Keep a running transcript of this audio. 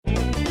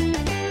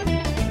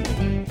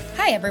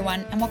Hi,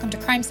 everyone, and welcome to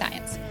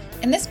CrimeScience.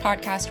 In this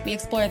podcast, we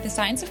explore the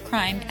science of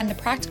crime and the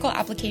practical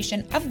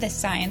application of this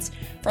science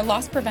for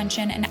loss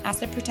prevention and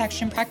asset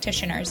protection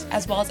practitioners,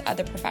 as well as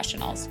other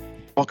professionals.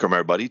 Welcome,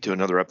 everybody, to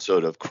another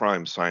episode of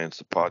Crime Science,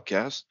 the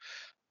podcast.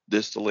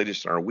 This is the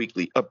latest in our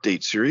weekly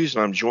update series,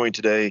 and I'm joined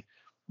today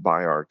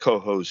by our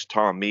co-hosts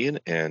Tom Meehan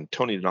and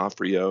Tony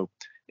D'Onofrio.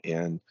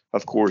 And,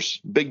 of course,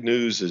 big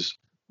news is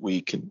we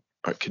can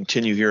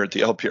continue here at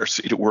the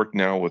LPRC to work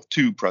now with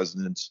two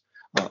presidents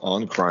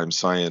on Crime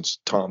Science,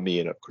 Tom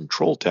Meehan of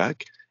Control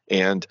Tech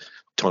and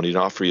Tony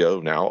D'Onofrio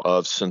now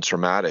of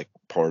Sensormatic,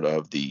 part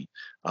of the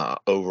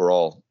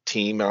overall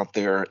team out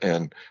there.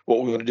 And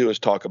what we want to do is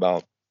talk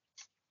about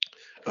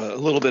a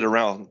little bit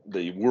around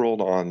the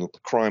world on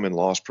crime and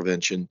loss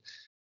prevention.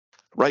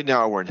 Right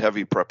now, we're in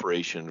heavy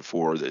preparation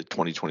for the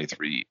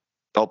 2023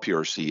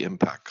 LPRC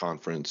Impact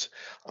Conference.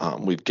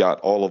 We've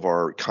got all of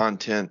our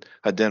content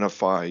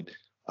identified.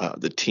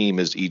 The team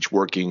is each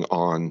working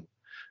on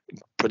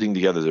putting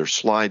together their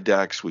slide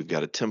decks. We've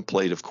got a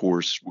template, of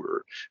course.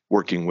 We're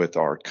working with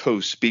our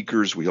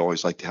co-speakers. We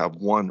always like to have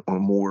one or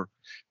more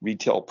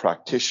retail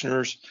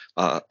practitioners,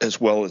 as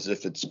well as,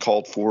 if it's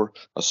called for,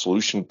 a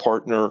solution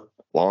partner,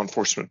 law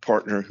enforcement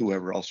partner,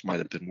 whoever else might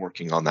have been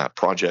working on that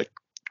project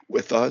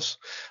with us.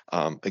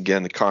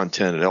 Again, the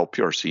content at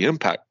LPRC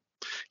Impact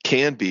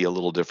can be a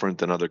little different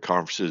than other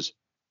conferences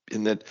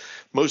in that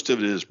most of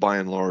it is, by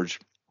and large,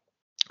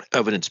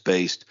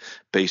 evidence-based,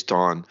 based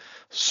on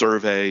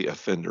survey,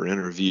 offender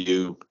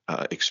interview,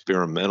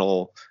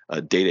 experimental,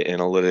 data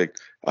analytic,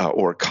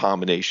 or a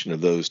combination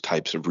of those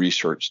types of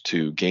research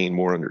to gain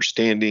more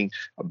understanding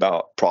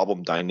about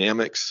problem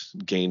dynamics,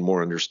 gain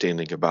more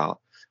understanding about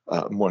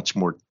much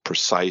more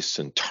precise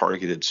and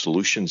targeted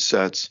solution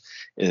sets,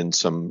 and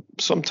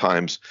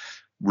sometimes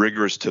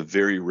rigorous to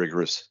very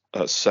rigorous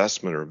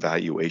assessment or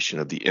evaluation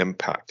of the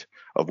impact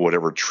of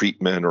whatever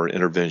treatment or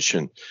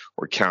intervention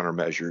or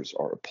countermeasures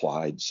are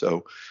applied.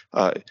 So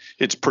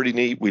it's pretty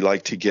neat. We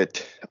like to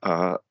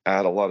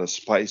add a lot of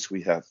spice.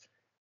 We have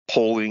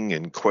polling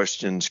and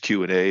questions,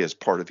 Q&A as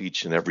part of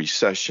each and every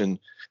session.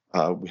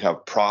 We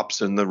have props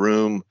in the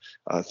room,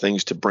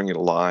 things to bring it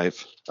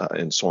alive,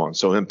 and so on.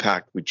 So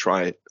Impact, we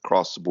try it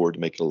across the board to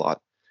make it a lot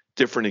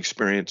different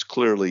experience.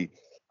 Clearly,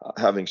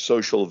 having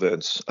social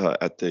events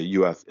at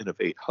the UF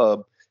Innovate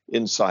Hub,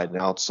 inside and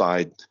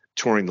outside,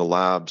 touring the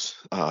labs,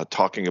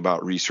 talking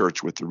about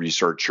research with the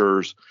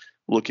researchers,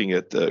 looking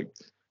at the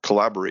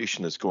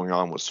collaboration that's going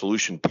on with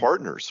solution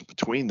partners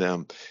between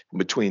them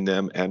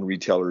and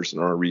retailers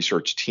and our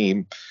research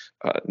team.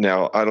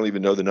 Now, I don't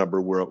even know the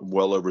number. We're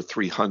well over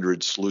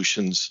 300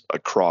 solutions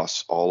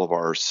across all of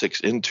our 6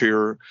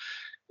 interior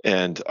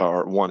and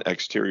our 1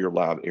 exterior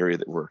lab area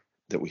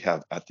that we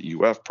have at the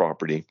UF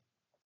property.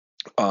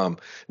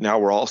 Now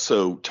we're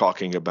also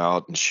talking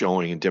about and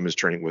showing and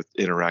demonstrating with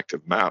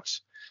interactive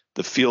maps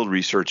the field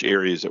research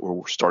areas that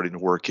we're starting to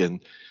work in,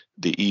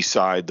 the east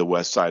side, the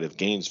west side of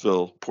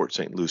Gainesville, Port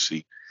St.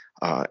 Lucie,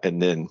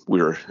 and then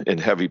we're in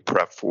heavy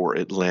prep for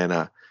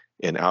Atlanta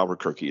and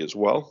Albuquerque as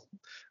well.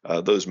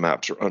 Those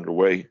maps are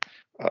underway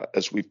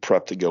as we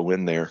prep to go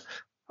in there.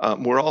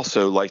 We're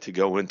also like to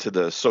go into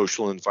the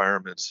social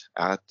environments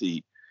at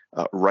the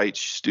Wright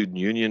Student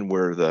Union,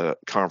 where the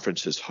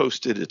conference is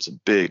hosted. It's a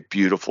big,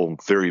 beautiful,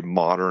 very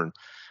modern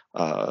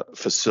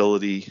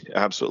facility,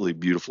 absolutely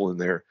beautiful in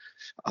there.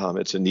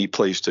 It's a neat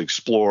place to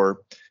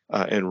explore,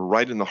 and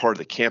right in the heart of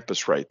the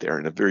campus right there,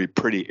 in a very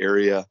pretty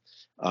area,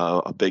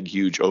 a big,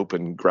 huge,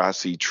 open,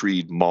 grassy,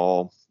 treed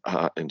mall,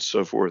 and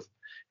so forth.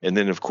 And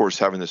then, of course,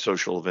 having the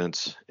social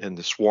events in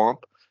the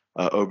swamp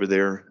over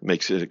there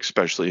makes it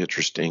especially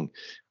interesting.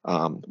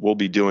 We'll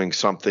be doing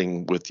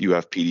something with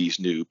UFPD's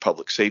new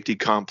public safety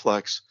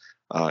complex.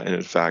 And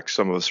in fact,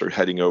 some of us are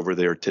heading over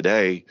there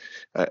today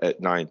at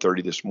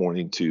 9:30 this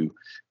morning to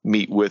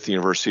meet with the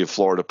University of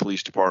Florida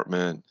Police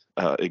Department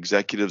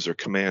executives or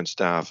command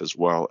staff, as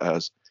well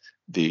as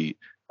the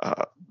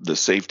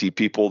safety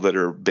people that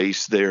are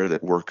based there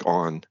that work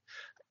on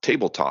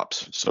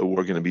tabletops. So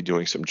we're going to be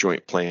doing some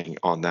joint planning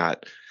on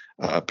that,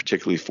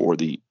 particularly for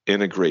the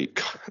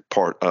integrate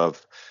part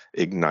of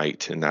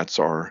Ignite. And that's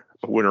our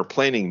winter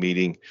planning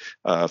meeting,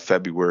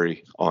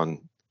 February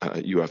on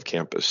UF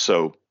campus.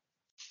 So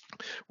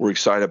we're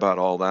excited about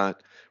all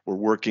that. We're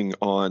working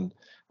on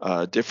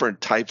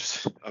different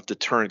types of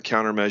deterrent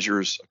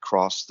countermeasures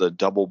across the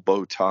double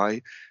bow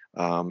tie.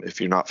 If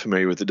you're not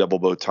familiar with the double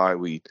bow tie,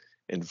 we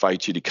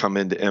invite you to come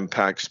into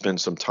Impact, spend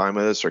some time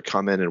with us, or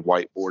come in and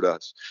whiteboard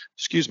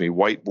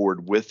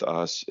with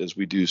us as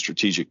we do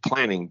strategic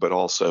planning, but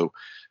also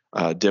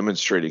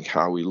demonstrating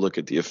how we look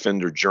at the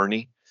offender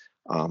journey.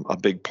 A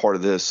big part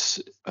of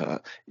this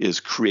is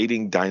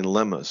creating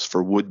dilemmas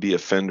for would-be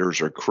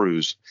offenders or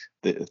crews,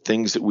 the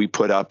things that we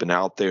put up and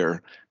out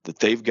there that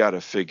they've got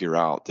to figure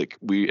out, that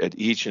we, at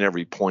each and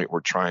every point,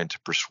 we're trying to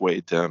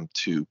persuade them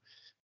to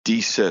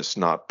desist,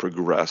 not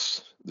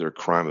progress their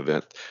crime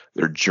event,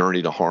 their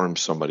journey to harm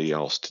somebody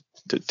else,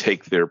 to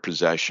take their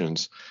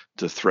possessions,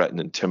 to threaten,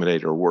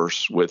 intimidate, or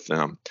worse with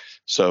them.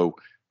 So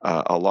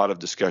a lot of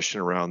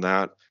discussion around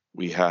that.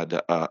 We had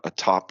a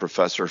top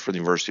professor for the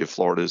University of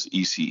Florida's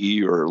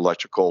ECE, or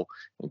Electrical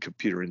and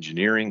Computer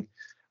Engineering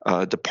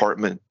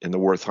department in the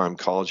Wertheim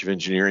College of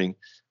Engineering,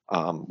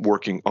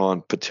 working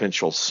on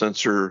potential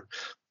sensor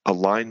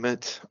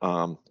alignment.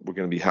 We're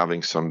going to be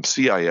having some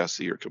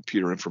CISE, or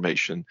Computer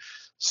Information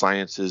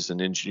Sciences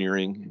and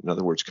Engineering, in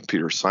other words,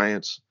 computer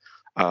science.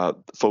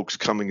 Folks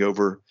coming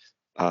over,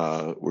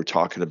 we're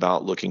talking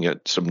about looking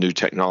at some new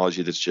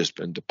technology that's just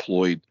been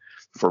deployed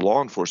for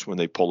law enforcement when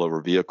they pull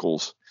over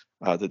vehicles,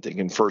 that they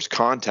can first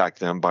contact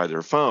them by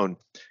their phone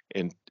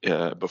and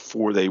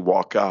before they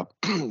walk up,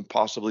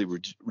 possibly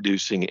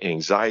reducing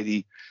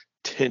anxiety,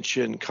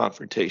 tension,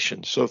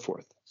 confrontation, so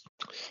forth.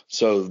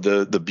 So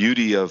the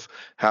beauty of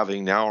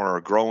having now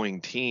our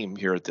growing team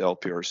here at the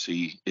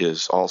LPRC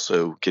is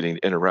also getting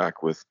to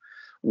interact with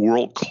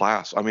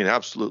world-class, I mean,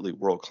 absolutely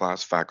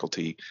world-class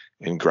faculty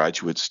and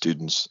graduate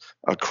students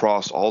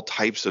across all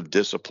types of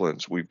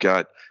disciplines. We've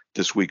got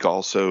this week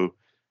also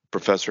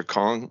Professor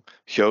Kong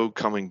Hyo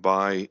coming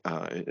by,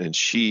 and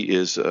she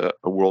is a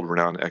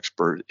world-renowned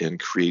expert in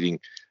creating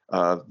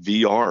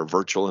VR,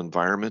 virtual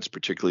environments,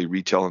 particularly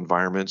retail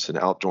environments and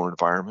outdoor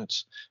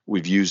environments.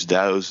 We've used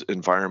those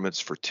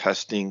environments for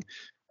testing,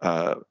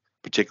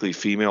 particularly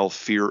female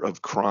fear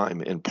of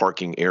crime in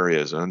parking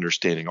areas and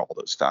understanding all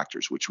those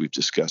factors, which we've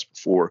discussed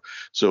before.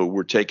 So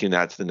we're taking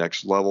that to the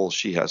next level.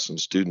 She has some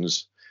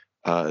students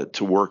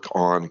to work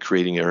on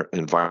creating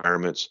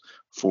environments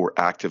for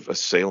active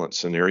assailant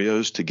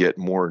scenarios to get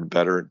more and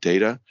better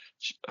data.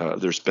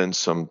 There's been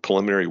some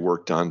preliminary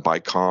work done by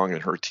Kong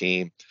and her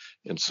team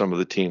and some of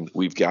the team that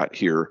we've got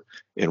here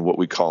in what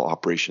we call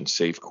Operation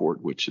Safe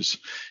Court, which is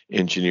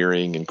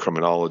engineering and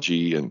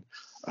criminology and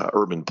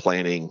urban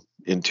planning,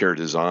 interior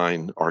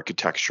design,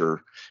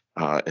 architecture,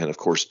 and of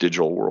course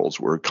digital worlds,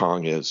 where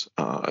Kong is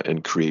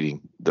in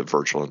creating the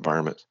virtual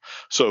environment.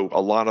 So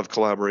a lot of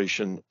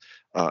collaboration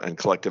and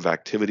collective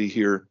activity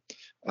here.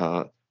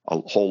 A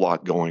whole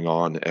lot going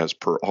on, as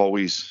per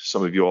always.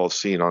 Some of you all have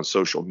seen on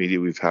social media,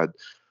 we've had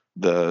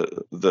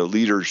the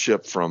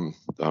leadership from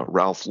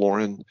Ralph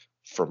Lauren,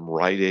 from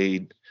Rite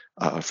Aid,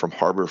 from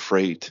Harbor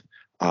Freight,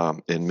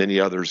 and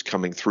many others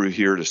coming through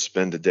here to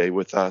spend a day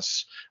with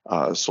us.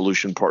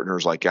 Solution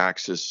partners like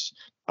Axis.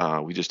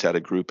 We just had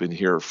a group in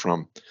here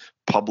from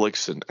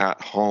Publix and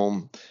At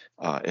Home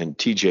and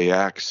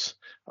TJX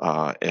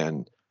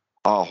and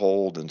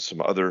Ahold and some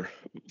other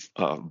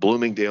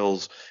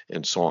Bloomingdale's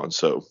and so on.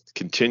 So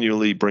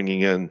continually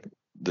bringing in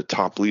the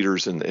top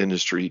leaders in the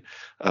industry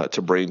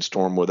to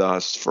brainstorm with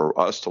us, for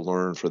us to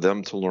learn, for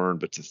them to learn,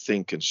 but to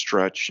think and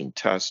stretch and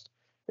test,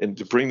 and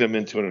to bring them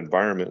into an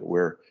environment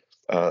where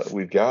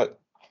we've got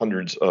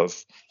hundreds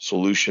of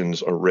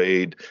solutions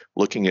arrayed,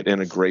 looking at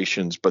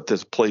integrations, but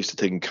there's a place that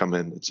they can come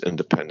in that's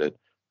independent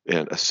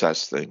and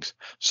assess things.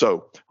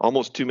 So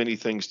almost too many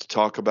things to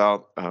talk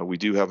about. We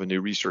do have a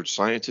new research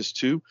scientist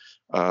too.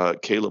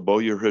 Caleb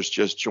Boyer has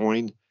just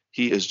joined.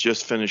 He is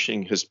just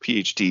finishing his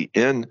PhD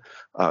in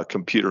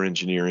computer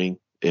engineering,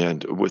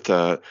 and with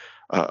a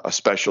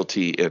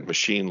specialty in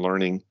machine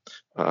learning,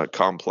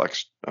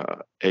 complex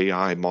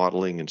AI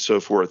modeling, and so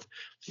forth.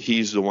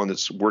 He's the one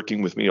that's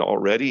working with me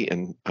already,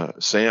 and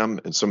Sam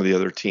and some of the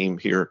other team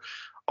here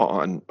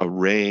on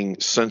arraying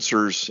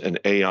sensors and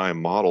AI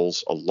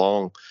models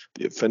along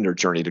the offender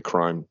journey to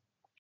crime,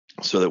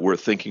 so that we're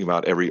thinking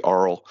about every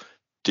oral,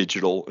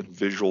 digital, and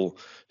visual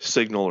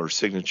signal or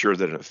signature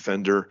that an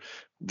offender,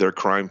 their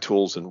crime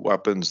tools and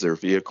weapons, their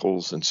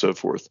vehicles, and so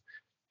forth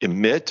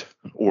emit,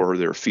 or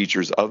their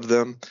features of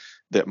them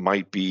that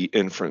might be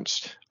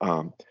inferenced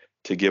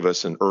to give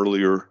us an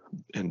earlier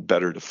and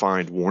better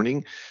defined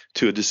warning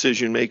to a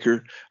decision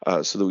maker,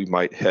 so that we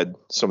might head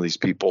some of these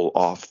people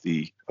off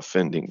the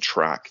offending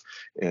track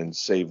and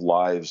save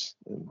lives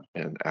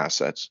and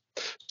assets.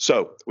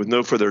 So with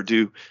no further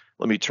ado,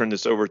 let me turn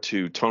this over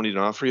to Tony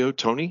D'Onofrio.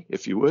 Tony,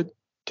 if you would,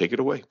 take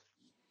it away.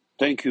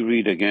 Thank you,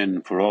 Reed,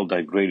 again for all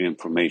that great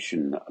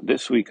information.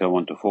 This week I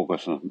want to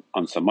focus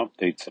on some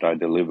updates that I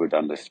delivered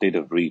on the state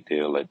of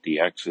retail at the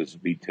Access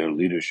Retail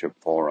Leadership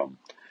Forum,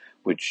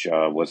 which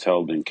was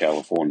held in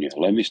California.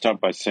 Let me start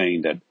by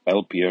saying that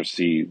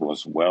LPRC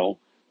was well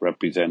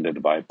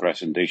represented by a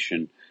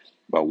presentation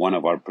by one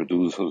of our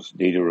producers,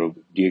 Diego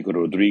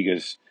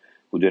Rodriguez,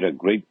 who did a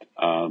great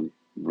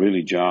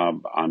really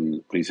job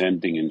on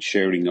presenting and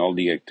sharing all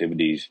the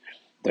activities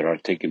that are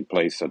taking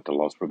place at the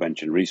Loss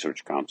Prevention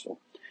Research Council.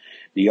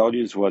 The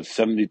audience was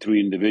 73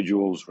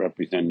 individuals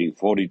representing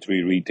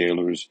 43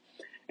 retailers,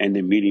 and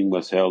the meeting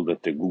was held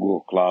at the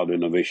Google Cloud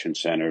Innovation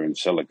Center in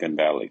Silicon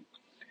Valley.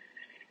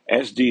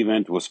 As the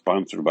event was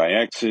sponsored by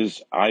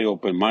Axis, I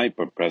opened my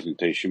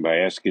presentation by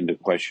asking the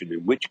question,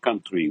 in which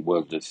country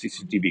was the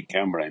CCTV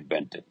camera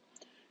invented?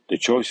 The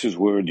choices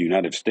were the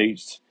United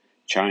States,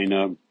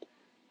 China,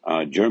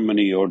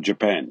 Germany, or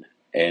Japan.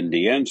 And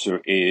the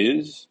answer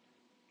is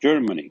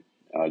Germany.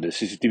 The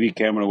CCTV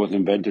camera was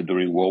invented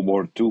during World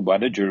War II by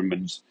the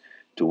Germans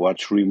to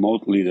watch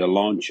remotely the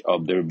launch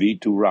of their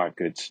V-2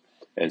 rockets,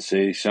 as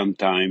they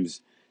sometimes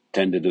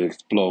tended to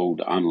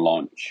explode on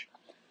launch.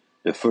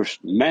 The first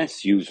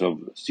mass use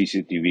of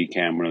CCTV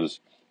cameras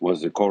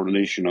was the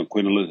coronation of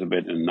Queen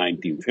Elizabeth in the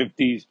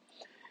 1950s.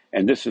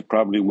 And this is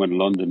probably when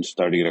London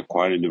started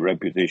acquiring the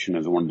reputation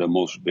as one of the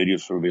most video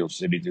surveilled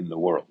cities in the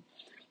world.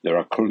 There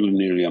are currently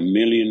nearly 1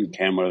 million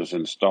cameras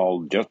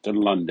installed just in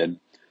London,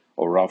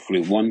 or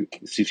roughly one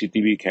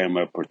CCTV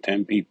camera per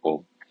 10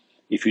 people.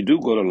 If you do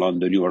go to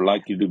London, you are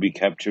likely to be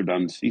captured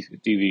on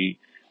CCTV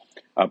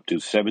up to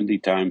 70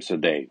 times a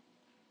day.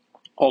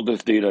 All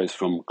this data is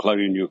from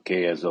Clarion UK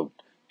as of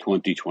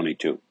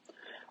 2022.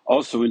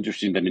 Also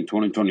interesting that in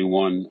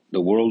 2021, the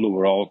world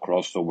overall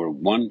crossed over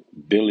 1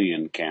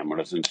 billion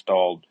cameras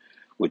installed,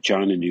 with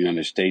China and the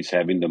United States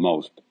having the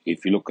most.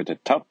 If you look at the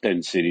top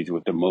 10 cities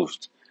with the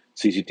most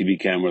CCTV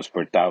cameras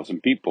per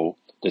 1,000 people,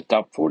 the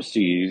top 4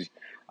 cities,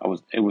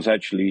 it was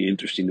actually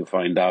interesting to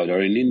find out,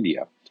 are in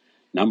India.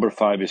 Number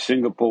 5 is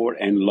Singapore,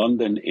 and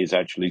London is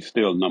actually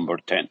still number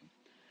 10.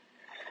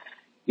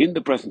 In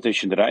the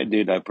presentation that I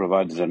did, I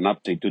provided an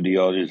update to the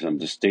audience on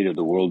the state of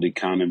the world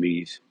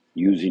economies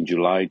using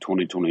July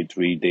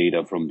 2023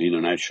 data from the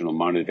International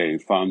Monetary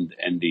Fund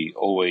and the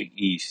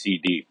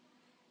OECD.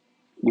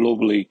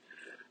 Globally,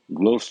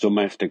 gross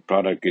domestic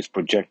product is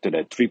projected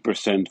at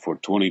 3% for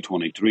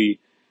 2023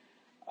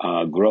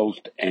 growth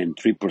and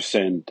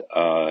 3%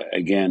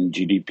 again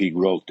GDP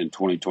growth in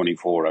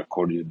 2024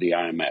 according to the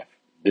IMF.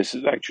 This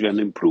is actually an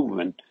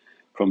improvement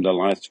from the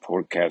last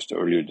forecast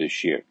earlier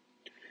this year.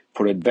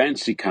 For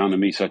advanced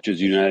economies such as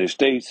the United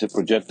States, the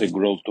projected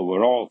growth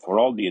overall for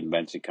all the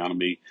advanced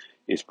economy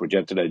is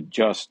projected at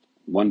just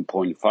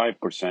 1.5%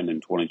 in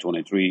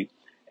 2023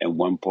 and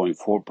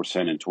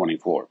 1.4% in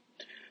 24.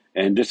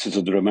 And this is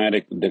a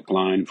dramatic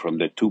decline from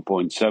the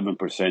 2.7%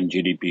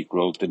 GDP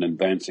growth in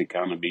advanced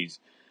economies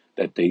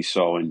that they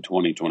saw in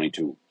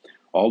 2022.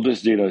 All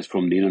this data is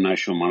from the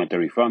International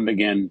Monetary Fund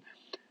again.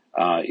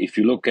 If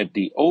you look at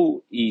the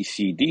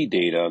OECD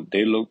data,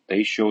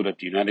 they show that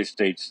the United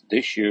States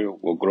this year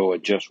will grow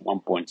at just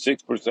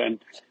 1.6%,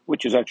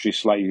 which is actually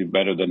slightly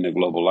better than the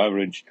global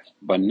average.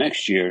 But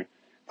next year,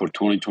 for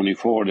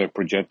 2024, they're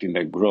projecting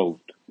that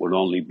growth will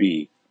only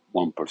be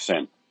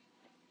 1%.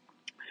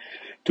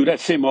 To that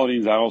same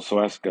audience, I also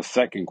asked a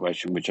second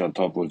question, which I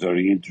thought was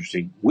very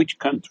interesting. Which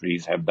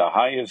countries have the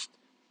highest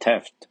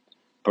theft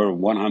per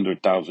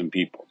 100,000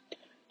 people?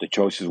 The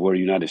choices were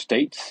United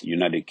States,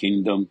 United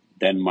Kingdom,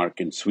 Denmark,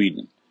 and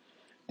Sweden.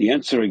 The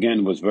answer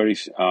again was very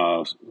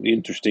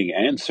interesting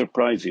and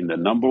surprising. The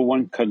number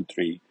one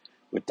country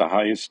with the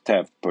highest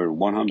theft per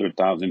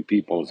 100,000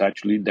 people is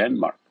actually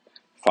Denmark,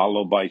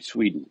 followed by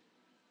Sweden.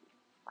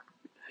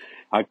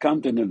 I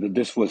commented that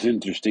this was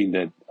interesting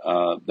that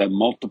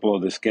multiple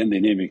of the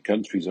Scandinavian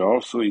countries are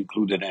also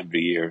included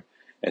every year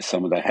as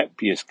some of the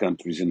happiest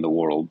countries in the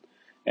world.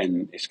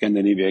 And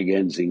Scandinavia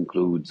again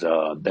includes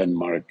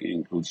Denmark,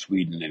 includes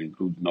Sweden, and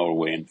includes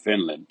Norway and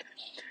Finland.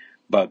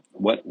 But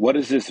what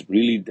is this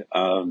really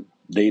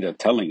data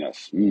telling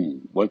us?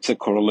 What's the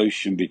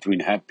correlation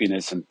between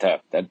happiness and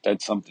theft?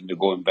 That's something to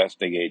go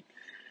investigate.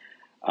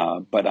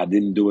 But I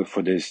didn't do it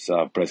for this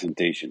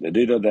presentation. The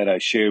data that I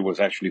shared was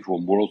actually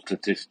from World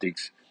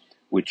Statistics,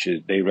 which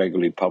they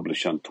regularly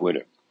publish on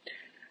Twitter.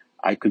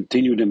 I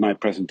continued in my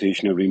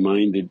presentation and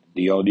reminded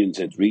the audience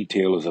that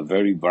retail is a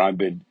very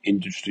vibrant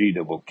industry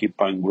that will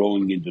keep on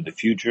growing into the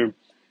future.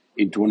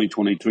 In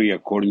 2023,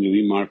 according to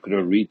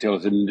eMarketer, retail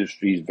as an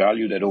industry is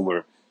valued at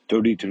over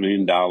 $30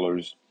 trillion.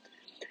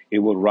 It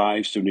will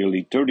rise to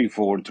nearly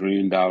 $34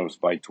 trillion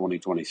by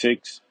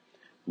 2026.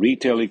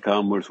 Retail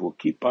e-commerce will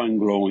keep on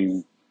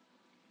growing,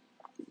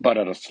 but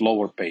at a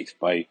slower pace.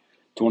 By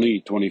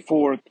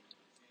 2024,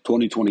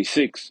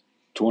 2026,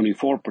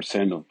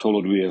 24% of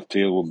total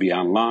retail will be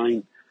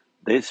online.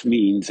 This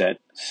means that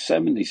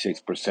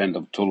 76%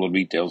 of total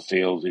retail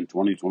sales in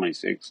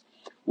 2026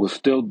 will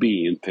still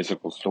be in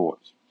physical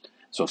stores.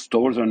 So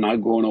stores are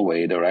not going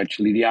away. They're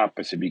actually the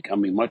opposite,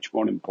 becoming much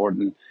more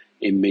important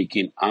in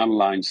making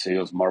online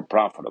sales more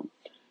profitable.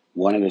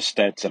 One of the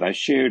stats that I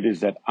shared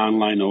is that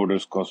online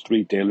orders cost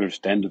retailers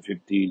 10 to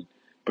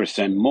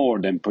 15% more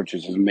than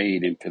purchases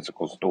made in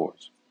physical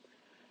stores.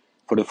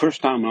 For the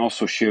first time, I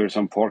also shared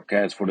some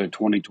forecasts for the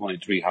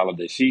 2023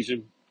 holiday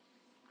season.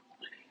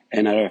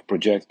 And I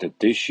project that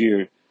this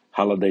year,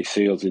 holiday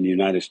sales in the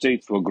United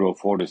States will grow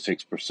 4 to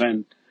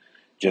 6%.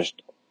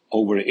 Just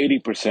over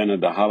 80% of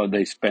the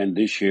holiday spend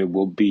this year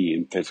will be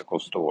in physical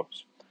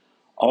stores.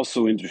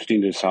 Also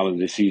interesting this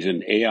holiday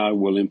season, AI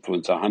will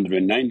influence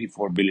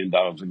 $194 billion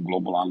in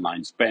global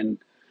online spend.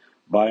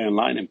 Buy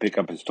online and pick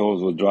up in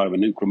stores will drive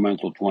an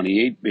incremental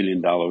 $28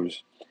 billion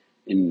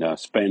in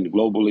spend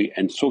globally,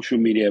 and social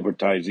media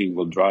advertising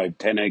will drive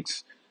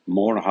 10x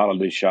more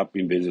holiday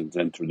shopping visits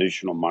than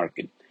traditional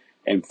market.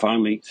 And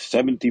finally,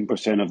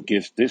 17% of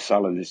gifts this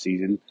holiday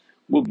season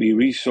will be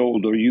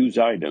resold or used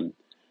items,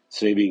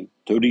 saving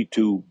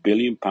 32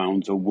 billion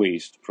pounds of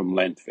waste from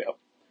landfill.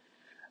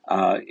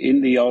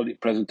 In the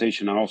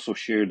presentation, I also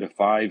shared the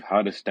 5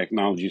 hottest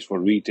technologies for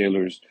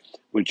retailers,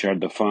 which are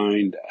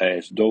defined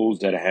as those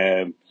that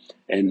have,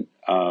 and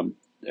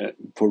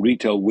for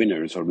retail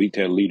winners or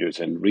retail leaders.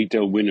 And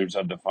retail winners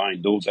are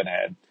defined those that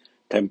had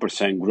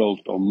 10%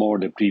 growth or more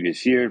the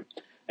previous year.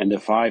 And the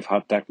 5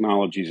 hot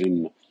technologies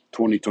in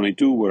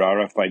 2022 were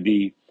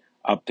RFID,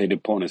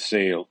 updated point of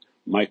sale,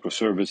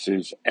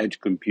 microservices,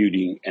 edge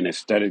computing, and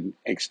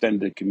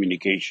extended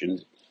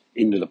communications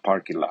into the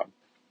parking lot.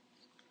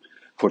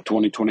 For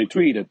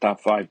 2023, the top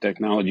 5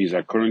 technologies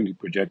are currently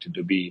projected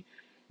to be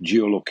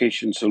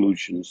geolocation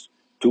solutions,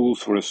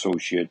 tools for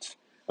associates,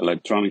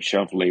 electronic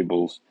shelf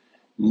labels,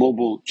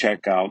 mobile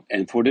checkout,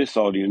 and for this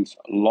audience,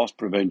 loss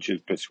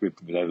prevention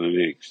prescriptive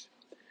analytics.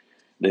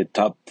 The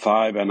top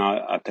 5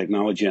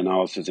 technology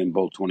analysis in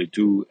both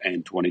 22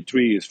 and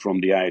 23 is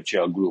from the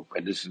IHL group,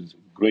 and this is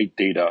great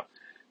data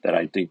that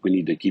I think we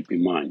need to keep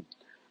in mind.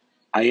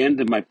 I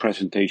ended my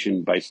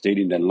presentation by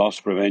stating that loss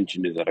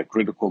prevention is at a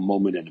critical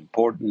moment in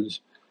importance.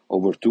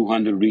 Over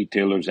 200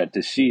 retailers at the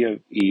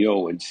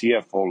CEO and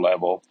CFO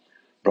level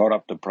brought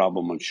up the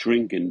problem of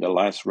shrink in the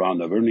last round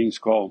of earnings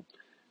call.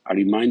 I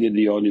reminded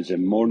the audience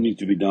that more needs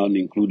to be done,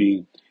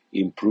 including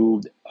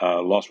improved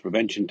loss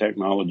prevention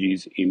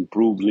technologies,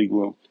 improved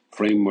legal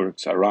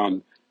frameworks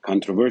around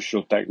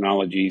controversial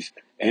technologies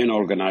and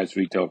organized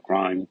retail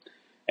crime,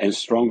 and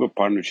stronger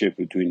partnership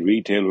between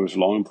retailers,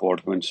 law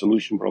enforcement,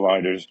 solution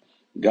providers,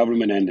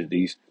 government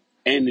entities,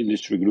 and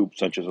industry groups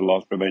such as the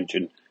Loss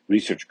Prevention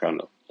Research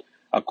Council.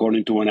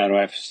 According to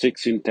NRF,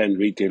 6 in 10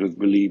 retailers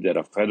believe that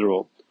a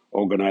federal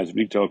organized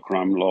retail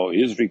crime law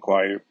is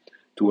required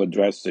to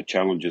address the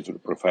challenges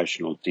of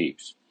professional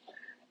thieves.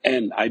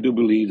 And I do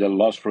believe that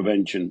loss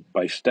prevention,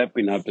 by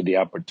stepping up to the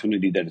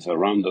opportunity that is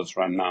around us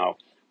right now,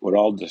 with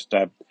all the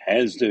steps,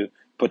 has the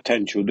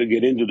potential to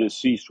get into the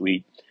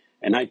C-suite.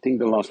 And I think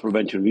the Loss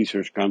Prevention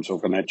Research Council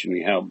can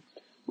actually help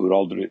with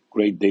all the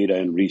great data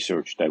and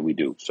research that we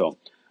do. So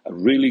a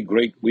really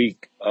great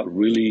week. I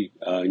really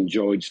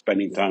enjoyed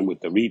spending time with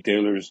the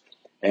retailers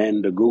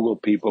and the Google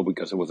people,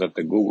 because it was at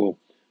the Google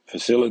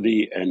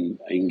facility, and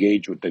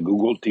engaged with the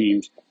Google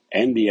teams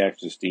and the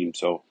Access team.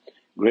 So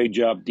great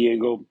job,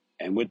 Diego.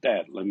 And with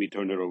that, let me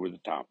turn it over to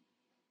Tom.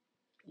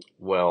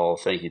 Well,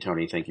 thank you,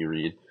 Tony. Thank you,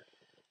 Reed.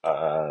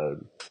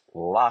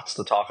 Lots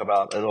to talk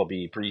about. It'll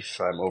be brief.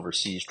 I'm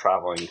overseas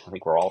traveling. I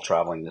think we're all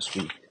traveling this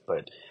week,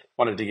 but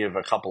wanted to give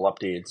a couple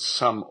updates,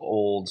 some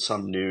old,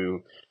 some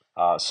new,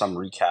 some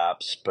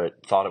recaps,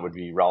 but thought it would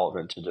be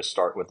relevant to just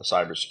start with the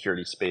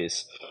cybersecurity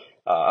space.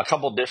 A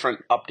couple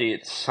different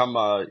updates. Some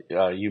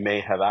you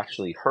may have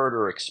actually heard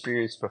or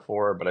experienced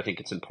before, but I think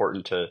it's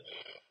important to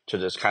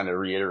just kind of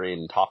reiterate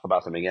and talk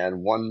about them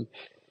again. One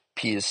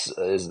piece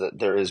is that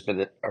there has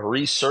been a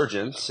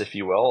resurgence, if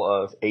you will,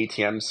 of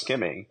ATM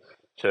skimming.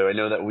 So I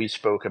know that we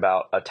spoke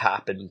about a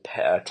tap and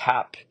pay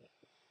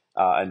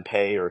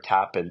or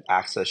tap and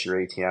access your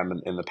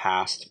ATM in the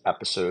past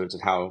episodes,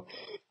 and how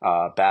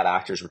bad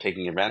actors were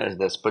taking advantage of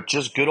this. But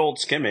just good old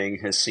skimming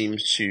has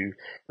seemed to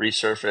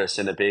resurface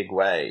in a big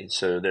way.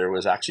 So there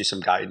was actually some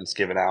guidance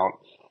given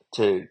out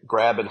to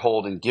grab and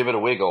hold and give it a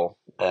wiggle.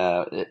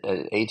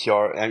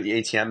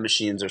 ATM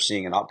machines are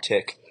seeing an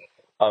uptick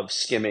of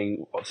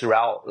skimming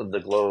throughout the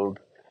globe.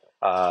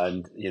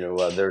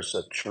 There's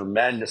a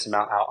tremendous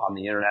amount out on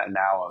the internet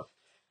now of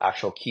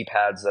actual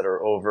keypads that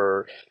are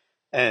over,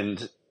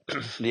 and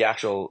the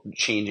actual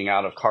changing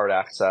out of card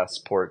access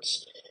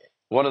ports.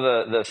 One of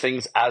the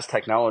things, as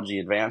technology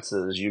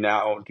advances, you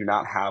now do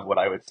not have what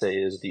I would say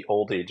is the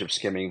old age of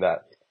skimming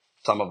that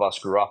some of us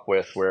grew up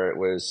with, where it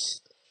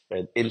was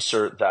an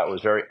insert that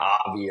was very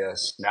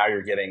obvious. Now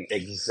you're getting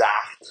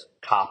exact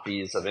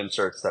copies of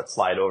inserts that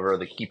slide over.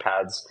 The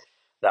keypads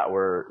that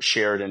were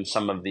shared in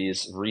some of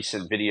these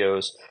recent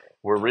videos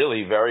were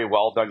really very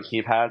well done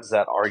keypads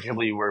that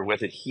arguably were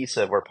with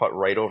adhesive were put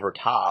right over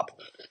top.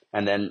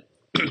 And then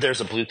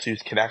there's a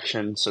Bluetooth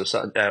connection,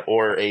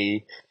 or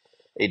a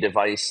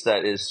device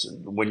that is,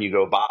 when you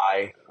go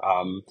by,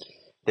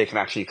 they can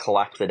actually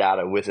collect the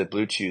data with a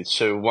Bluetooth.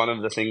 So one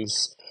of the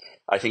things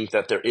I think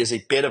that there is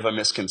a bit of a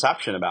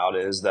misconception about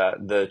is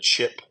that the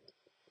chip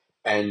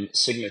and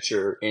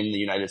signature in the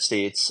United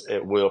States,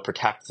 it will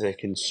protect the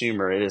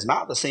consumer. It is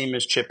not the same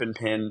as chip and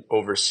pin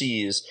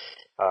overseas,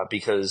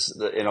 because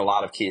in a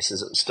lot of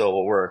cases it still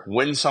will work.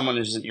 When someone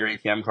uses your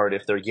ATM card,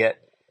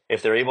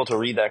 if they're able to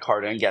read that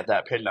card and get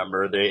that PIN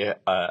number, they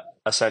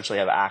essentially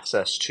have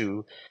access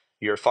to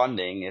your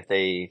funding. If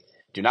they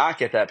do not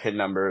get that PIN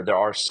number, there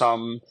are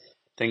some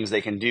things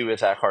they can do with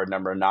that card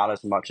number, not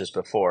as much as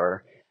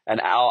before. And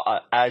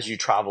as you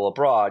travel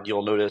abroad,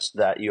 you'll notice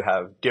that you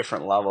have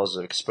different levels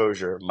of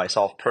exposure.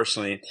 Myself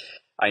personally,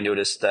 I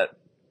noticed that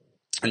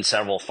in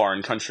several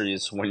foreign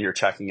countries, when you're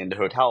checking into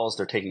hotels,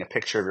 they're taking a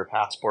picture of your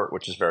passport,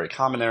 which is very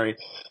common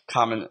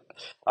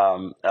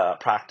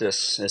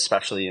practice,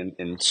 especially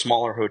in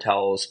smaller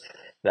hotels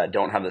that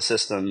don't have the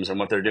systems. And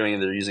what they're doing,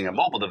 they're using a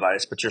mobile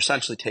device, but you're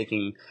essentially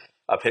taking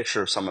a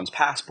picture of someone's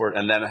passport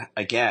and then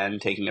again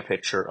taking a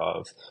picture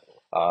of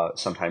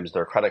sometimes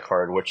their credit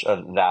card, which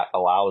that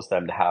allows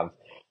them to have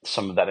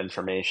some of that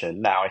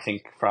information. Now, I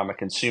think from a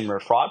consumer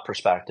fraud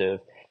perspective,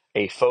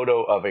 a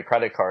photo of a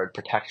credit card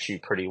protects you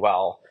pretty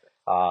well.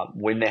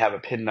 When they have a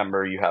PIN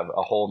number, you have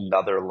a whole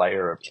nother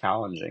layer of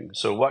challenging.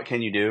 So what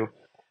can you do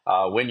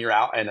when you're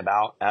out and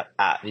about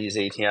at these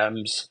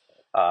ATMs?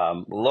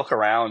 Look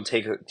around,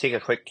 take a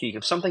quick peek.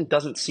 If something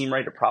doesn't seem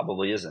right, it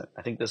probably isn't.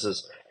 I think this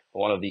is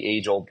one of the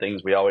age-old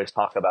things we always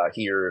talk about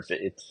here.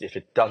 If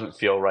it doesn't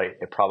feel right,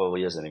 it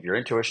probably isn't. If your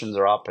intuitions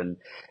are up and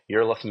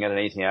you're looking at an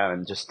ATM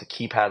and just the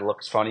keypad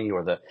looks funny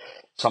or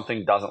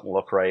something doesn't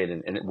look right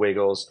and it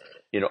wiggles,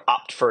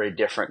 opt for a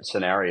different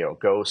scenario.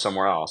 Go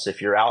somewhere else.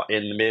 If you're out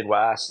in the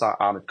Midwest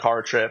on a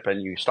car trip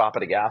and you stop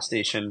at a gas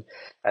station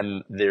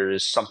and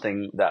there's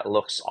something that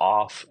looks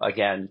off,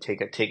 again,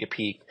 take a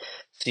peek,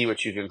 see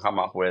what you can come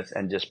up with,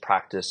 and just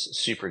practice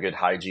super good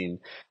hygiene.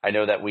 I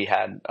know that we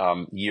had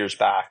years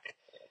back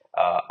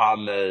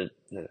on the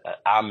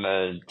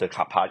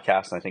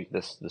podcast, and I think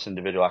this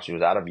individual actually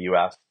was out of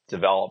UF,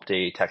 developed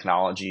a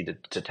technology to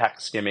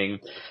detect skimming,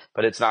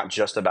 but it's not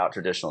just about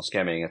traditional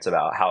skimming. It's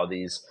about how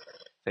these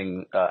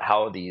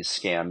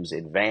scams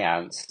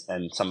advance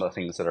and some of the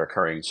things that are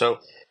occurring. So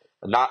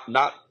not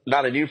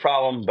a new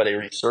problem, but a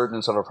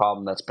resurgence of a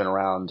problem that's been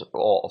around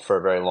for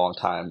a very long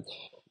time.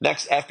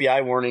 Next,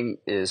 FBI warning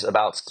is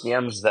about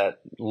scams that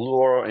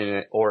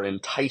lure or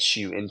entice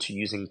you into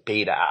using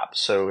beta apps.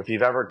 So if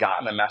you've ever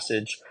gotten a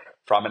message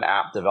from an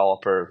app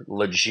developer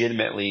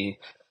legitimately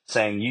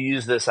saying, you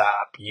use this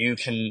app,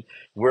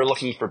 we're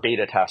looking for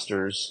beta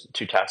testers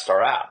to test our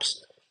apps.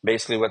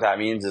 Basically what that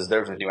means is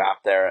there's a new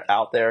app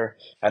out there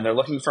and they're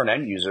looking for an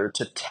end user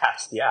to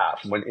test the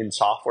app. When in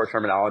software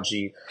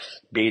terminology,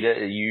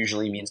 beta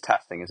usually means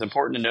testing. It's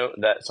important to note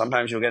that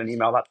sometimes you'll get an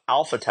email about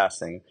alpha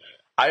testing.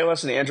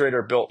 iOS and Android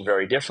are built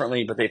very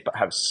differently, but they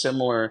have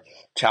similar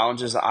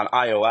challenges. On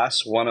iOS,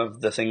 one of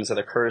the things that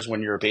occurs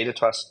when you're a beta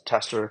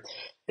tester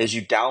is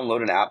you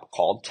download an app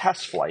called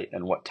TestFlight.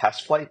 And what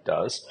TestFlight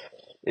does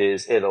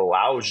is it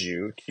allows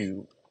you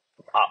to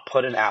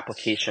put an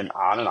application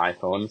on an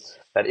iPhone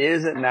that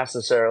isn't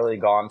necessarily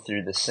gone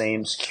through the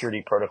same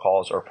security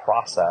protocols or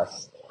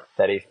process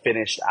that a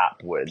finished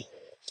app would.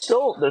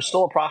 There's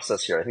still a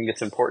process here. I think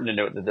it's important to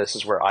note that this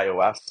is where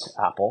iOS,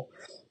 Apple,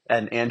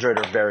 and Android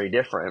are very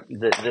different.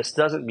 This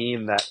doesn't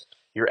mean that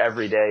your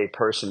everyday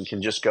person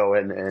can just go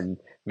in and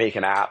make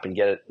an app and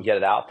get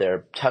it out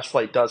there.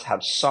 TestFlight does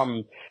have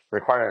some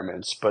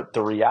requirements, but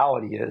the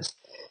reality is,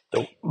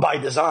 by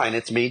design,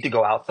 it's made to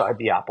go outside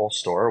the Apple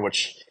Store,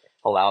 which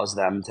allows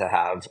them to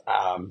have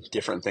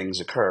different things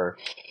occur.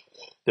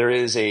 There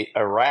is a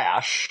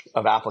rash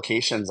of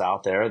applications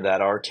out there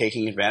that are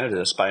taking advantage of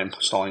this by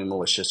installing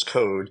malicious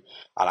code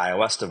on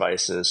iOS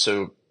devices.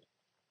 So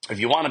if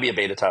you want to be a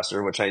beta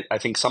tester, which I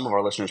think some of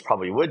our listeners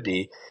probably would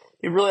be,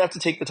 you really have to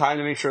take the time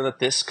to make sure that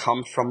this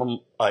comes from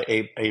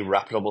a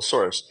reputable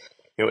source.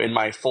 In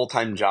my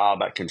full-time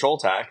job at Control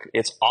Tech,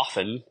 it's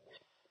often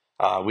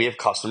we have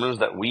customers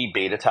that we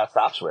beta test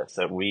apps with,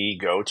 that we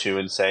go to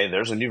and say,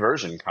 there's a new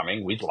version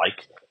coming. We'd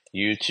like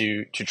you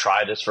to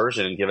try this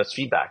version and give us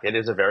feedback. It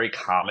is a very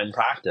common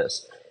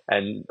practice.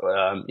 And,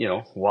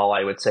 while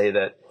I would say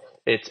that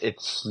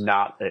it's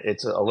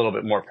a little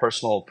bit more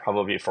personal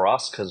probably for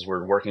us because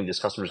we're working with these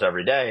customers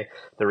every day,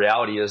 the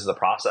reality is the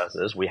process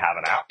is we have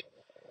an app.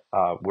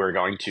 We're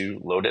going to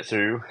load it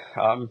through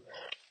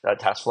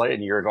TestFlight,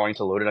 and you're going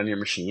to load it on your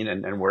machine,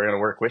 and we're going to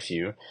work with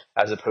you,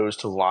 as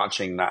opposed to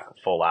launching that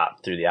full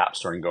app through the App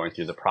Store and going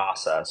through the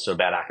process. So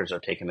bad actors are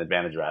taking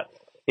advantage of that.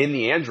 In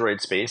the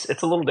Android space,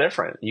 it's a little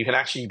different. You can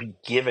actually be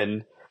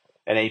given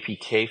an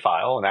APK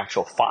file, an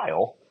actual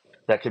file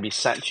that could be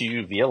sent to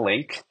you via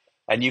link,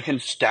 and you can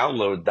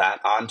download that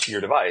onto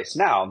your device.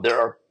 Now,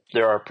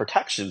 there are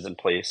protections in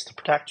place to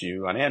protect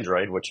you on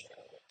Android,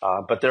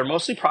 but they're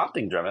mostly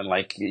prompting driven.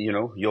 Like,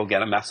 you'll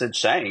get a message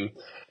saying,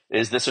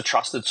 is this a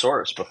trusted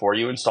source? Before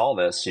you install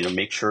this,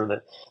 make sure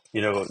that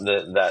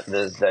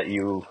that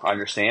you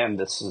understand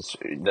this is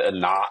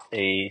not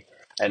an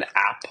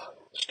app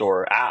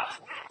store app.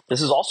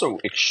 This is also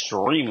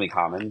extremely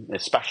common,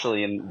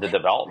 especially in the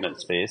development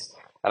space.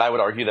 And I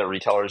would argue that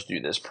retailers do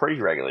this pretty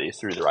regularly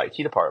through their IT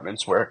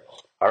departments where,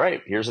 all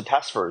right, here's a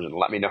test version.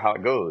 Let me know how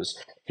it goes.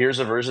 Here's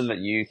a version that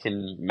you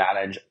can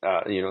manage,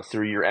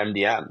 through your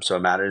MDM. So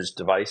managed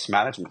device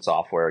management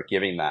software,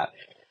 giving that.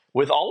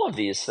 With all of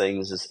these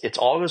things, it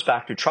all goes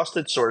back to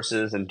trusted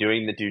sources and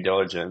doing the due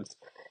diligence.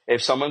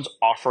 If someone's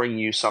offering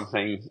you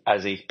something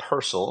as a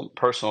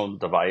personal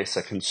device,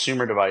 a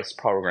consumer device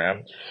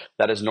program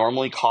that is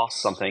normally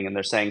costs something, and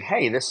they're saying,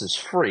 hey, this is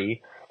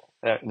free,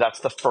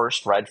 that's the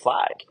first red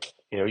flag.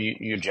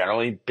 You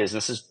generally,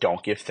 businesses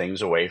don't give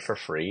things away for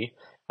free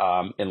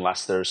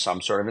unless there's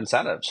some sort of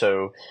incentive.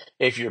 So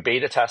if you're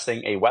beta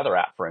testing a weather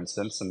app, for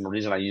instance, and the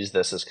reason I use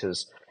this is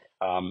because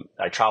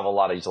I travel a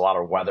lot. I use a lot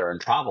of weather and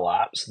travel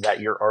apps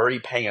that you're already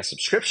paying a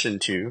subscription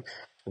to.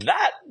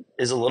 That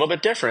is a little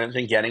bit different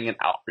than getting an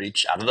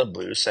outreach out of the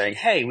blue saying,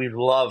 hey, we'd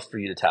love for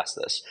you to test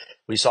this.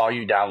 We saw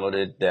you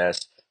downloaded this.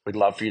 We'd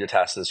love for you to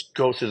test this.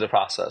 Go through the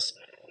process.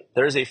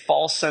 There's a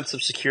false sense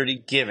of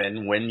security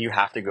given when you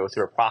have to go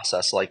through a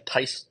process like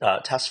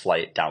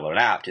TestFlight, download an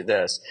app, do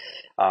this.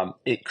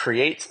 It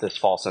creates this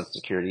false sense of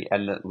security.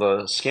 And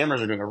the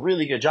scammers are doing a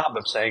really good job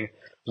of saying,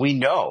 we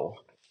know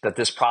that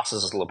this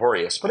process is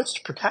laborious, but it's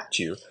to protect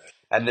you.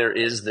 And there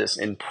is this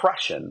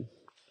impression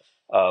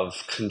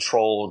of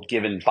control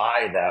given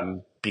by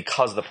them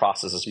because the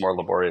process is more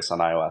laborious on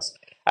iOS.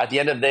 At the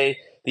end of the day,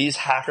 these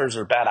hackers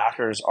or bad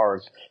actors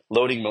are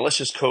loading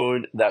malicious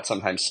code that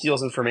sometimes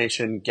steals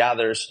information,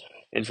 gathers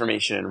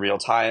information in real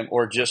time,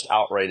 or just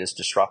outright is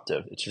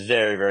disruptive. It's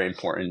very, very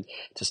important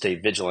to stay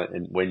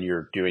vigilant when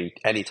you're doing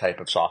any type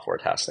of software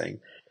testing.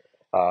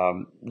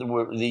 The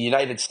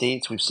United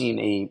States, we've seen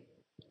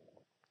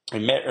a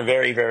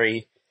very,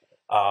 very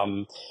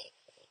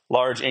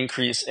large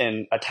increase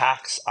in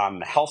attacks on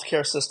the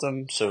healthcare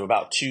system. So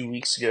about 2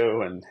 weeks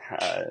ago, and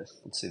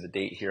let's see the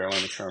date here. I want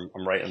to make sure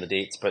I'm right on the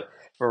dates. But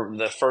for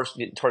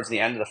towards the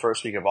end of the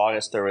first week of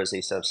August, there was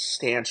a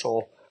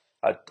substantial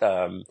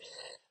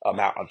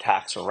amount of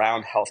attacks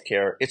around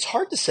healthcare. It's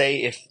hard to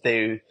say if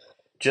they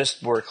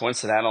just were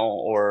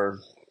coincidental or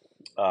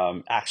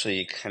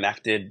actually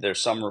connected. There's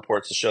some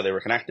reports to show they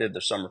were connected.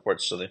 There's some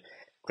reports to show they're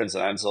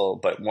coincidental.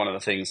 But one of the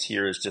things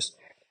here is just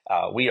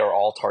we are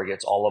all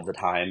targets all of the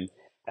time.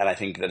 And I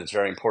think that it's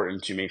very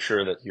important to make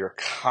sure that you're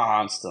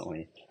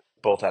constantly,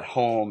 both at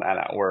home and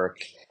at work,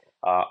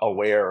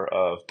 aware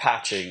of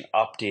patching,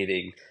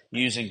 updating,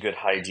 using good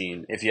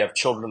hygiene. If you have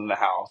children in the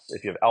house,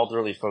 if you have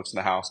elderly folks in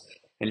the house,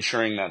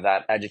 ensuring that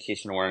that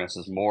education awareness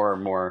is more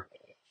and more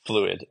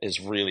fluid is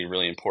really,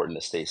 really important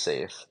to stay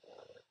safe.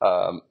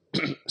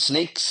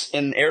 Snakes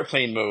in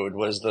airplane mode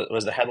was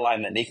the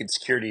headline that Naked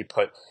Security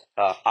put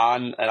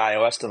on an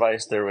iOS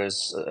device. There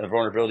was a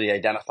vulnerability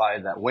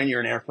identified that when you're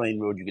in airplane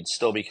mode, you could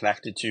still be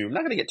connected to. I'm not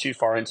going to get too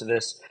far into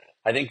this.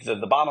 I think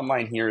the bottom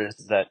line here is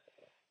that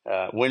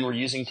when we're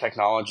using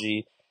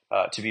technology,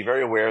 to be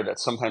very aware that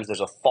sometimes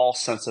there's a false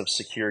sense of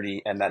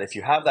security, and that if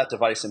you have that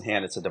device in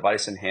hand, it's a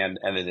device in hand,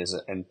 and it is.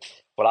 And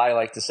what I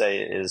like to say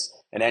is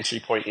an entry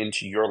point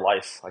into your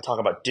life. I talk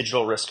about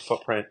digital risk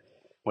footprint.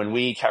 When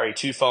we carry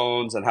 2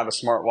 phones and have a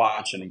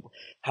smartwatch and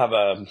have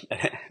an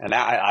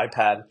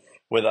iPad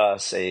with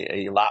us,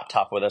 a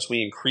laptop with us,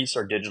 we increase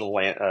our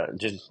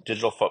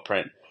digital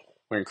footprint.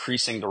 We're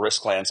increasing the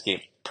risk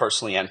landscape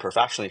personally and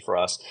professionally for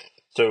us.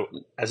 So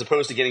as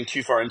opposed to getting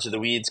too far into the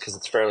weeds because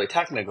it's fairly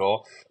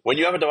technical, when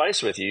you have a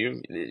device with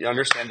you, you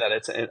understand that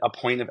it's a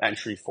point of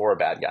entry for a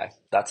bad guy.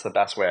 That's the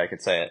best way I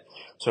could say it.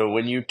 So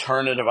when you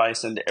turn a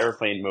device into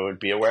airplane mode,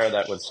 be aware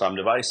that with some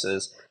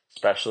devices,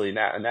 especially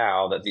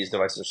now that these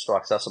devices are still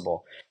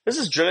accessible, this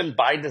is driven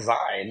by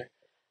design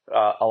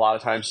a lot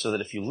of times so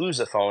that if you lose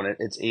a phone,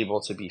 it's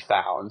able to be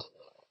found.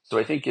 So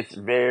I think it's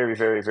very,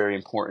 very, very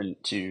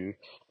important to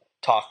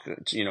talk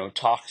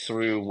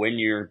through when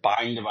you're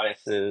buying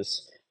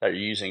devices that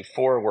you're using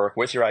for work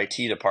with your IT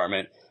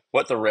department,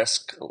 what the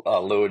risk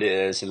load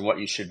is and what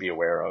you should be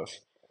aware of.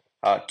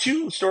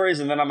 2 stories,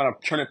 and then I'm going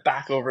to turn it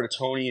back over to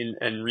Tony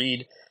and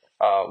read.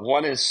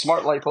 One is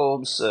smart light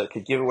bulbs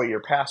could give away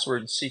your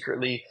password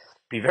secretly.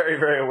 Be very,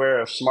 very aware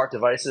of smart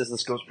devices.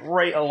 This goes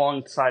right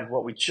alongside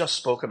what we just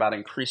spoke about,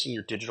 increasing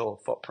your digital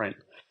footprint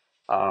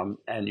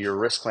and your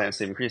risk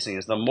landscape increasing.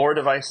 Is the more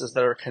devices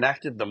that are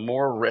connected, the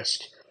more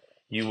risk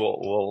you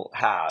will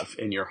have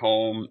in your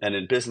home and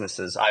in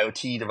businesses.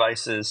 IoT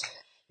devices,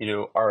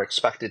 are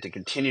expected to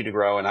continue to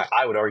grow. And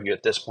I would argue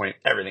at this point,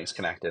 everything's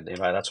connected.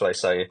 That's what I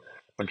say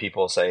when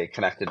people say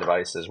connected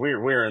devices.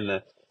 We're in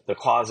the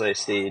quasi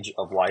stage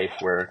of life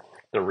where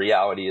the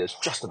reality is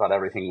just about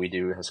everything we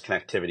do has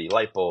connectivity: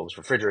 light bulbs,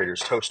 refrigerators,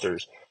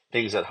 toasters,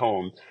 things at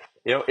home.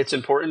 It's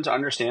important to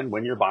understand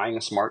when you're buying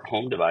a smart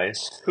home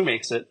device, who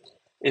makes it?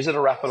 Is it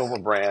a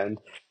reputable brand?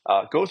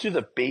 Go through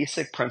the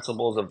basic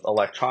principles of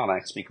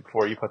electronics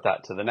before you put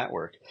that to the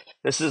network.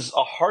 This is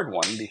a hard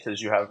one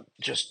because you have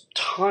just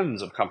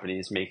tons of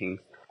companies making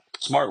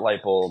smart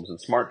light bulbs and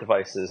smart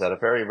devices at a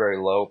very, very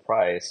low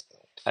price.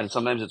 And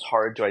sometimes it's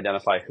hard to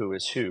identify who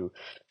is who.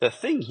 The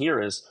thing here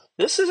is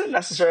this isn't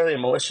necessarily a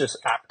malicious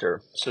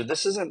actor. So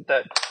this isn't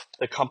that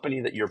the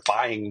company that you're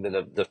buying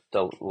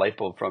the light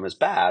bulb from is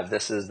bad.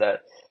 This is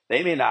that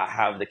they may not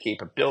have the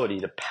capability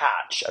to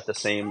patch at the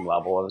same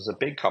level as a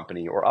big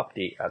company or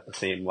update at the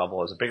same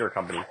level as a bigger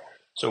company.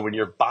 So when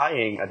you're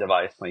buying a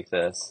device like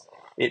this,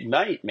 it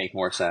might make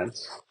more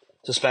sense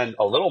to spend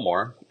a little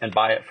more and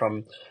buy it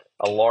from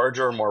a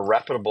larger, more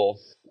reputable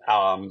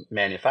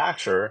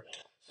manufacturer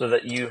so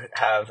that you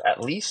have at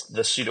least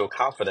the pseudo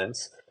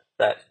confidence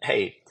that,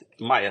 hey,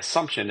 my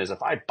assumption is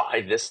if I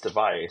buy this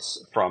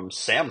device from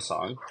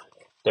Samsung,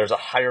 there's a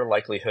higher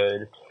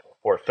likelihood,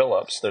 or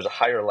Philips, there's a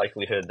higher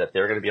likelihood that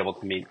they're going to be able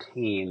to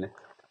maintain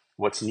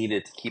what's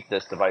needed to keep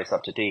this device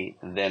up to date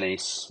than a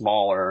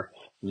smaller,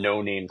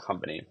 no-name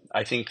company.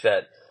 I think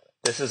that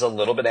this is a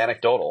little bit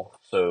anecdotal.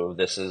 So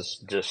this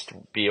is just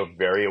be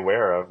very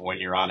aware of when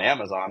you're on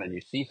Amazon and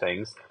you see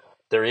things.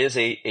 There is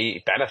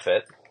a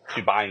benefit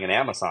to buying an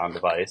Amazon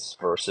device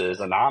versus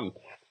a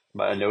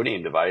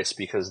no-name device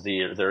because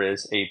there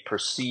is a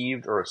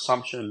perceived or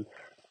assumption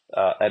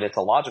and it's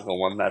a logical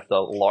one that the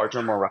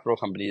larger, more reputable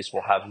companies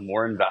will have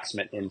more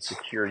investment in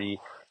security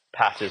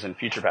patches and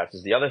feature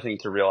patches. The other thing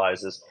to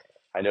realize is,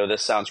 I know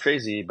this sounds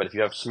crazy, but if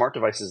you have smart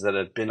devices that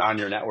have been on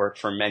your network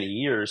for many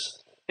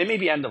years, they may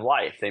be end of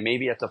life. They may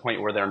be at the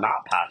point where they're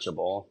not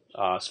patchable,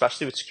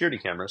 especially with security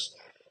cameras.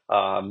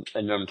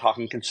 And I'm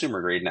talking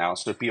consumer grade now,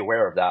 so be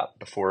aware of that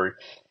before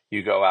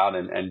you go out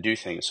and do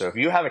things. So if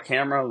you have a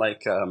camera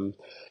like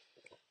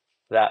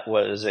that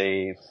was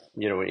a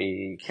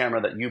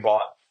camera that you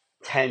bought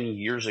 10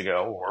 years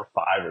ago or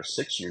 5 or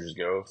 6 years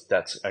ago,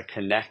 that's a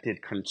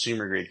connected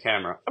consumer grade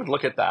camera, I would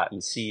look at that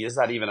and see, is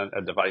that even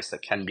a device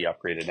that can be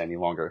upgraded any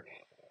longer?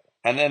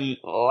 And then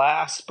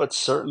last but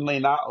certainly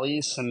not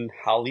least, and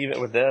I'll leave it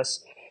with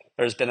this,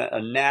 there's been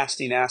a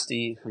nasty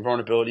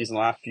vulnerabilities in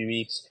the last few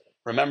weeks.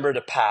 Remember to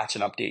patch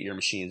and update your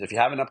machines. If you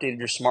haven't updated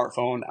your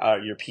smartphone,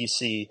 your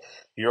PC,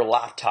 your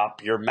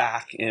laptop, your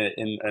Mac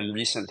in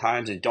recent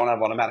times, and don't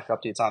have automatic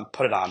updates on,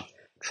 put it on.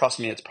 Trust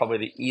me, it's probably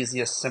the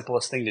easiest,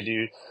 simplest thing to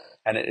do,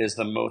 and it is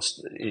the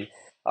most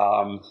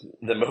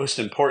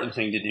important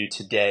thing to do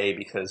today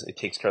because it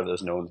takes care of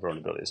those known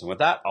vulnerabilities. And with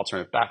that, I'll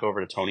turn it back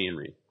over to Tony and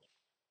Reed.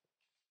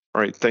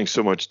 All right. Thanks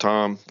so much,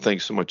 Tom.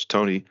 Thanks so much,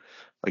 Tony.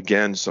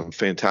 Again, some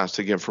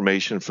fantastic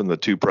information from the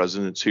two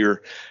presidents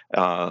here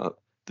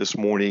this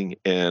morning.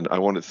 And I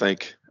want to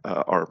thank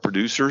our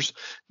producers,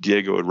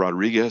 Diego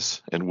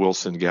Rodriguez and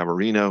Wilson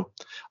Gavarino,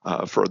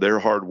 for their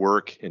hard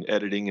work in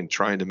editing and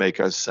trying to make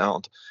us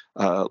sound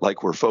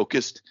like we're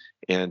focused.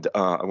 And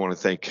I want to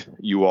thank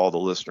you all, the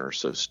listeners.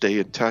 So stay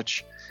in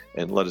touch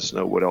and let us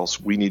know what else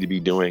we need to be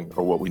doing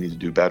or what we need to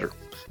do better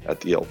at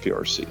the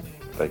LPRC.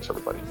 Thanks,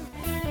 everybody.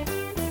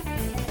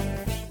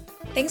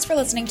 Thanks for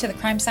listening to the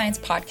Crime Science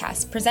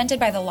podcast presented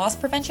by the Loss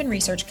Prevention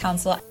Research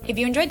Council. If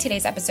you enjoyed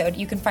today's episode,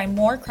 you can find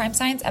more Crime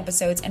Science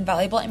episodes and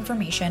valuable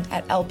information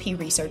at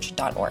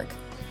lpresearch.org.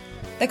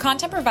 The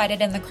content provided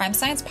in the Crime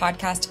Science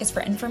podcast is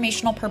for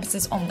informational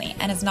purposes only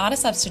and is not a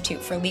substitute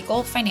for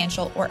legal,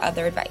 financial, or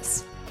other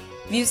advice.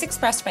 Views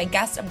expressed by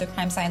guests of the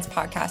Crime Science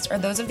podcast are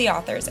those of the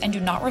authors and do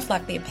not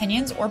reflect the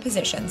opinions or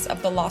positions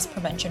of the Loss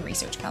Prevention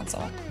Research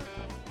Council.